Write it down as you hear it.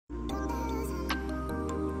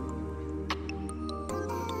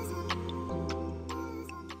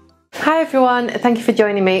Hi everyone, thank you for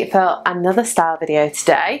joining me for another style video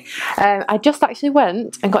today. I just actually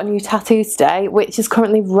went and got a new tattoo today, which is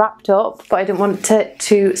currently wrapped up, but I didn't want it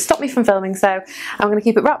to stop me from filming, so I'm going to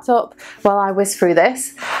keep it wrapped up while I whiz through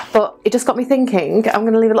this. But it just got me thinking, I'm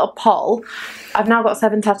going to leave a little poll. I've now got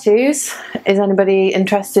 7 tattoos. Is anybody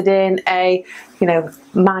interested in a,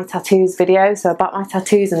 my tattoos video? So about my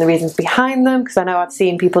tattoos and the reasons behind them, because I know I've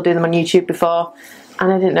seen people do them on YouTube before.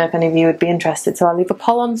 And I didn't know if any of you would be interested, so I'll leave a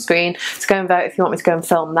poll on the screen to go and vote if you want me to go and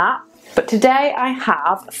film that. But today I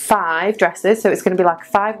have 5 dresses, so it's going to be like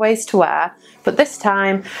 5 ways to wear, but this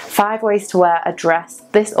time 5 ways to wear a dress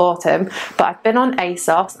this autumn. But I've been on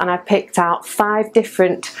ASOS and I've picked out 5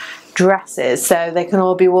 different dresses, so they can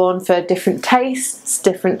all be worn for different tastes,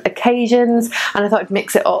 different occasions, and I thought I'd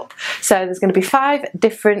mix it up. So there's going to be 5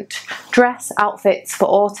 different dress outfits for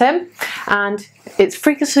autumn, and it's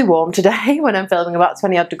freakishly warm today when I'm filming, about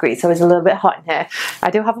 20 odd degrees, so it's a little bit hot in here. I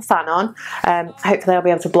do have a fan on, hopefully I'll be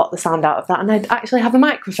able to block the sound out of that, and I actually have a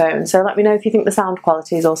microphone, so let me know if you think the sound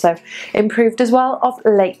quality is also improved as well of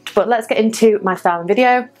late. But let's get into my styling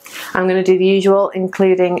video. I'm going to do the usual,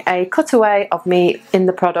 including a cutaway of me in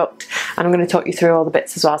the product, and I'm going to talk you through all the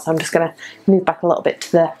bits as well, so I'm just going to move back a little bit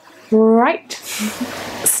to the right.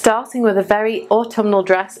 Starting with a very autumnal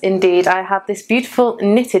dress indeed, I have this beautiful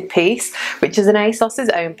knitted piece, which is an ASOS's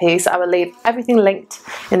own piece. I will leave everything linked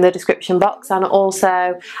in the description box, and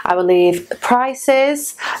also I will leave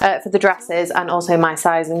prices for the dresses and also my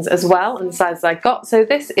sizings as well, and the sizes I got. So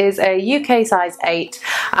this is a UK size 8,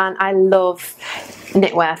 and I love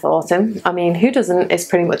knitwear for autumn. I mean, who doesn't? It's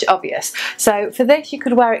pretty much obvious. So for this you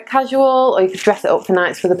could wear it casual, or you could dress it up for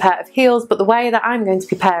nights with a pair of heels, but the way that I'm going to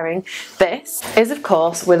be pairing this is of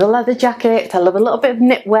course with a leather jacket. I love a little bit of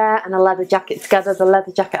knitwear and a leather jacket together. The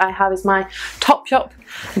leather jacket I have is my Topshop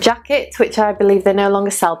jacket, which I believe they no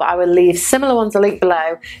longer sell, but I will leave similar ones a link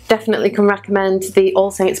below. Definitely can recommend the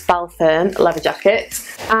All Saints Balfern leather jacket.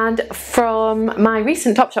 And from my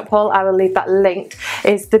recent Topshop haul, I will leave that linked,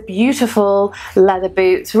 is the beautiful leather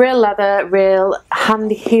boots. Real leather, real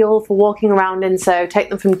handy heel for walking around in, so take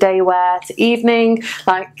them from day wear to evening.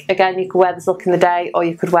 Like, again, you could wear this look in the day, or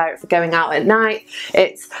you could wear it for going out at night.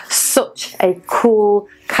 It's such a cool,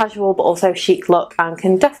 casual but also chic look, and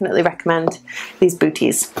can definitely recommend these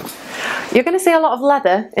booties. You're going to see a lot of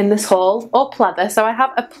leather in this haul, or pleather. So I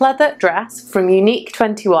have a pleather dress from Unique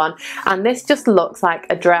 21, and this just looks like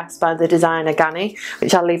a dress by the designer Ganni,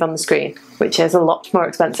 which I'll leave on the screen, which is a lot more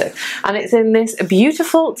expensive. And it's in this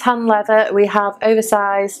beautiful tan leather. We have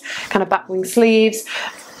oversized kind of back wing sleeves.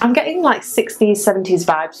 I'm getting like 60s, 70s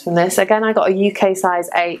vibes from this. Again, I got a UK size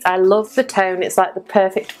 8. I love the tone. It's like the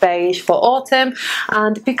perfect beige for autumn.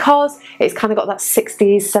 And because it's kind of got that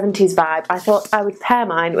 60s, 70s vibe, I thought I would pair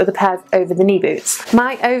mine with a pair of over-the-knee boots.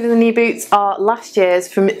 My over-the-knee boots are last year's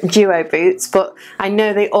from Duo Boots, but I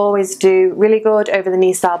know they always do really good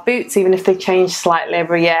over-the-knee style boots, even if they change slightly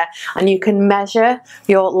every year. And you can measure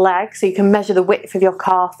your leg, so you can measure the width of your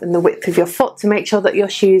calf and the width of your foot to make sure that your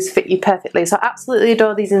shoes fit you perfectly. So I absolutely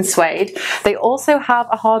adore these in suede. They also have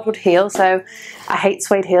a hardwood heel, so I hate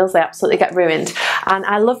suede heels, they absolutely get ruined. And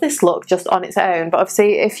I love this look just on its own, but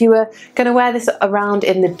obviously if you were going to wear this around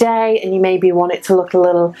in the day and you maybe want it to look a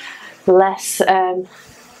little less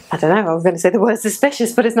I don't know, I was going to say the word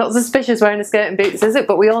suspicious, but it's not suspicious wearing a skirt and boots, is it?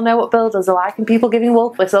 But we all know what builders are like, and people giving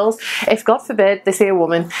wolf whistles if, God forbid, they see a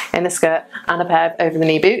woman in a skirt and a pair of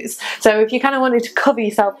over-the-knee boots. So if you kind of wanted to cover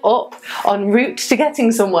yourself up en route to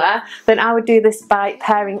getting somewhere, then I would do this by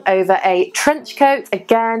pairing over a trench coat,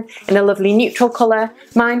 again in a lovely neutral colour.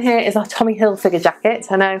 Mine here is a Tommy Hilfiger jacket.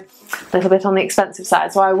 I know, a little bit on the expensive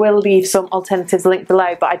side, so I will leave some alternatives linked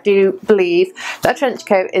below, but I do believe that a trench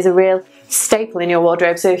coat is a real staple in your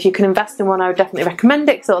wardrobe, so if you can invest in one, I would definitely recommend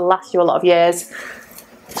it because it'll last you a lot of years.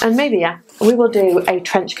 And maybe, yeah, we will do a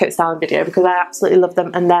trench coat styling video because I absolutely love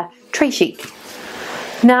them and they're très chic.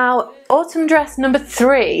 Now, autumn dress number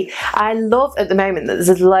 3. I love at the moment that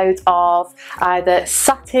there's loads of either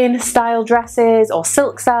satin style dresses or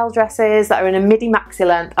silk style dresses that are in a midi maxi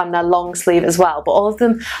length and they're long sleeve as well, but all of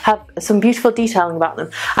them have some beautiful detailing about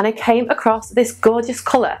them. And I came across this gorgeous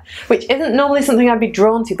colour, which isn't normally something I'd be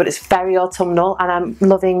drawn to, but it's very autumnal, and I'm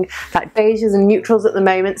loving like beiges and neutrals at the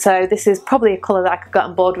moment, so this is probably a colour that I could get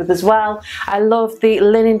on board with as well. I love the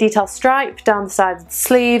linen detail stripe down the sides of the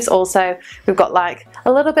sleeves. Also, we've got like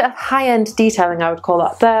a little bit of high-end detailing, I would call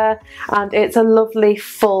that there, and it's a lovely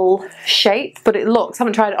full shape, but it looks, I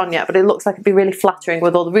haven't tried it on yet, but it looks like it'd be really flattering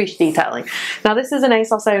with all the ruche detailing. Now this is an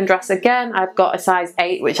ASOS own dress again. I've got a size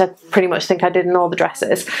 8, which I pretty much think I did in all the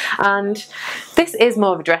dresses, and this is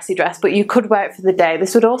more of a dressy dress, but you could wear it for the day.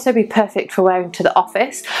 This would also be perfect for wearing to the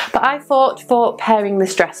office, but I thought for pairing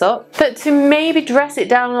this dress up that to maybe dress it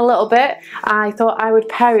down a little bit, I thought I would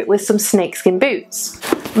pair it with some snakeskin boots.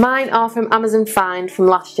 Mine are from Amazon Find from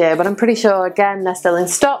last year, but I'm pretty sure again they're still in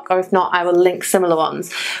stock, or if not I will link similar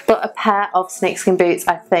ones. But a pair of snakeskin boots,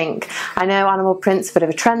 I think. I know animal print's a bit of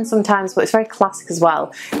a trend sometimes, but it's very classic as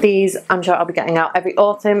well. These I'm sure I'll be getting out every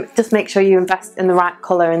autumn. Just make sure you invest in the right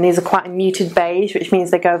colour, and these are quite a muted beige, which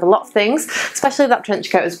means they go over a lot of things, especially that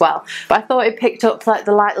trench coat as well. But I thought it picked up like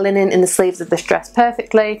the light linen in the sleeves of this dress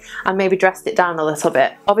perfectly, and maybe dressed it down a little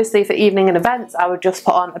bit. Obviously for evening and events I would just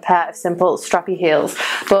put on a pair of simple strappy heels,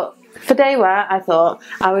 but for day wear I thought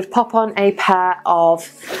I would pop on a pair of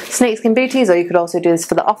snakeskin booties, or you could also do this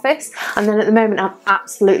for the office. And then at the moment I'm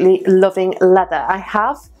absolutely loving leather. I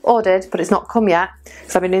have ordered, but it's not come yet,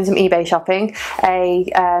 so I've been doing some eBay shopping,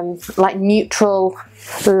 a like neutral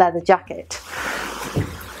leather jacket.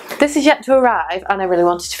 This is yet to arrive, and I really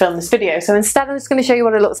wanted to film this video, so instead I'm just going to show you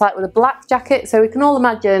what it looks like with a black jacket, so we can all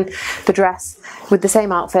imagine the dress with the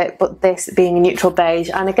same outfit, but this being a neutral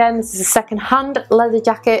beige. And again, this is a second-hand leather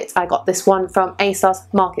jacket. I got this one from ASOS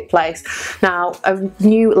Marketplace. Now, a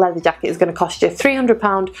new leather jacket is going to cost you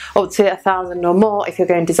 £300 up to £1,000 or more if you're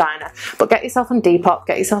going designer. But get yourself on Depop,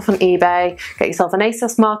 get yourself on eBay, get yourself on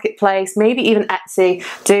ASOS Marketplace, maybe even Etsy.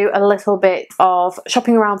 Do a little bit of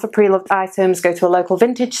shopping around for pre-loved items, go to a local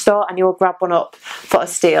vintage store, and you will grab one up for a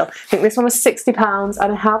steal. I think this one was £60,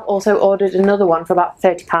 and I have also ordered another one for about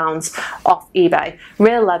 £30 off eBay.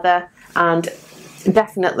 Real leather, and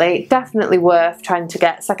definitely worth trying to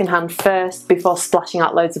get secondhand first before splashing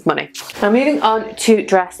out loads of money. Now moving on to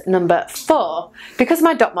dress number 4. Because of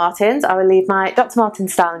my Doc Martens, I will leave my Dr.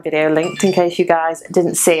 Martens styling video linked in case you guys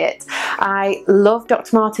didn't see it. I love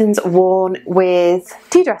Dr. Martens worn with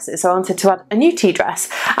tea dresses, so I wanted to add a new tea dress,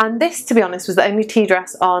 and this, to be honest, was the only tea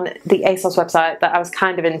dress on the ASOS website that I was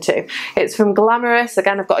kind of into. It's from Glamorous.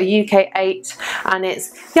 Again, I've got a UK 8, and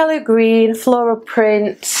it's yellow green floral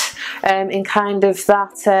print in kind of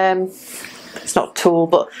that it's not tulle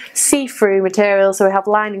but see-through material, so we have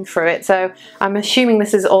lining through it, so I'm assuming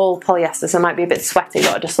this is all polyester, so it might be a bit sweaty,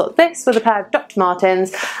 but I just thought this with a pair of Dr.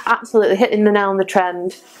 Martens, absolutely hitting the nail on the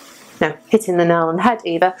trend. No, hitting the nail on the head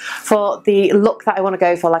either, for the look that I want to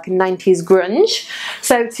go for, like a 90s grunge.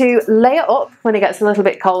 So to layer up when it gets a little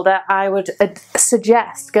bit colder, I would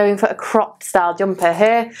suggest going for a cropped style jumper.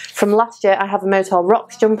 Here from last year I have a Motel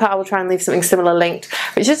Rocks jumper. I will try and leave something similar linked,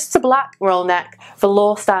 which is just a black roll neck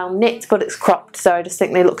velour style knit, but it's cropped, so I just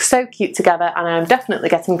think they look so cute together, and I'm definitely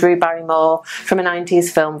getting Drew Barrymore from a 90s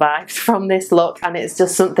film vibes from this look, and it's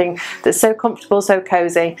just something that's so comfortable, so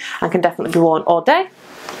cozy, and can definitely be worn all day.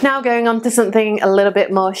 Now going on to something a little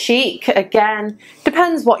bit more chic. Again,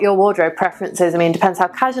 depends what your wardrobe preference is. I mean, it depends how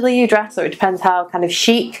casually you dress, or it depends how kind of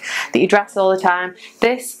chic that you dress all the time.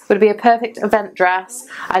 This would be a perfect event dress.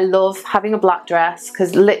 I love having a black dress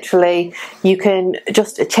because literally you can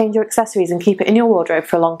just change your accessories and keep it in your wardrobe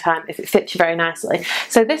for a long time if it fits you very nicely.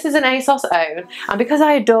 So this is an ASOS own, and because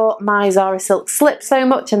I adore my Zara silk slips so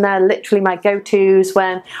much, and they're literally my go-tos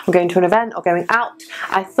when I'm going to an event or going out,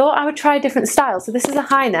 I thought I would try a different style. So this is a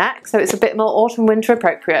high neck, so it's a bit more autumn winter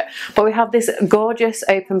appropriate, but we have this gorgeous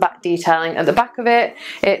open back detailing at the back of it.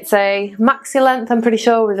 It's a maxi length, I'm pretty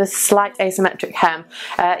sure, with a slight asymmetric hem.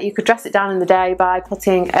 You could dress it down in the day by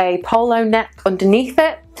putting a polo neck underneath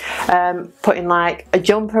it, putting like a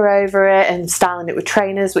jumper over it and styling it with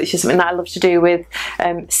trainers, which is something that I love to do with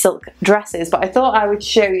silk dresses, but I thought I would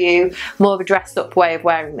show you more of a dressed up way of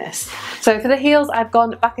wearing this. So for the heels, I've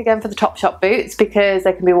gone back again for the Topshop boots because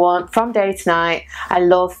they can be worn from day to night. I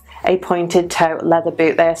love a pointed toe leather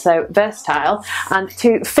boot. They are so versatile. And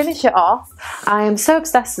to finish it off, I am so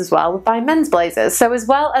obsessed as well with buying men's blazers. So as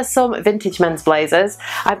well as some vintage men's blazers,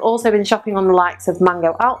 I've also been shopping on the likes of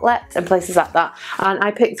Mango Outlet and places like that, and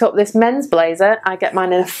I picked up this men's blazer. I get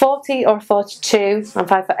mine in a 40 or a 42. I'm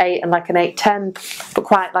 5'8" and like an 8'10", but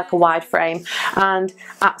quite like a wide frame, and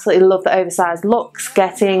absolutely love the oversized looks,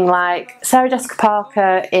 getting like Sarah Jessica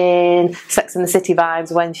Parker in Sex and the City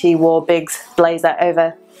vibes when she wore Big's blazer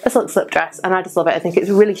over a silk slip dress, and I just love it. I think it's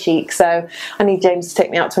really chic, so I need James to take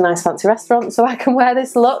me out to a nice fancy restaurant so I can wear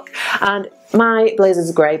this look. And My blazers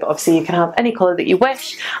are grey, but obviously you can have any colour that you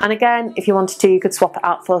wish. And again, if you wanted to, you could swap it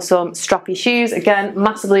out for some strappy shoes. Again,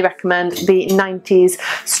 massively recommend the 90s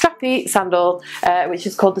strappy sandal, which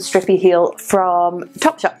is called the Strippy Heel from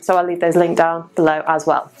Topshop. So I'll leave those linked down below as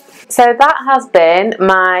well. So that has been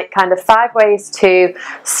my kind of 5 ways to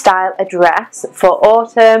style a dress for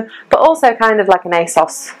autumn, but also kind of like an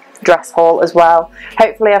ASOS dress haul as well.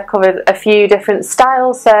 Hopefully I've covered a few different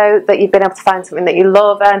styles so that you've been able to find something that you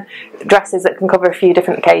love and dresses that can cover a few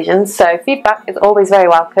different occasions. So feedback is always very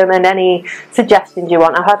welcome, and any suggestions you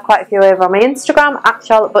want. I've had quite a few over on my Instagram at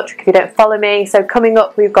Charlotte Buttrick if you don't follow me. So coming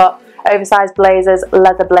up we've got oversized blazers,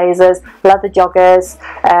 leather joggers,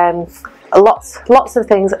 lots of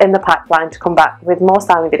things in the pipeline to come back with more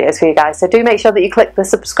styling videos for you guys. So do make sure that you click the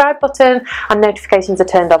subscribe button and notifications are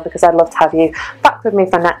turned on, because I'd love to have you back with me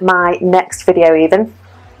for my next video even.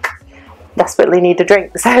 Desperately need a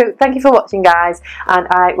drink. So thank you for watching guys, and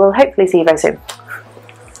I will hopefully see you very soon.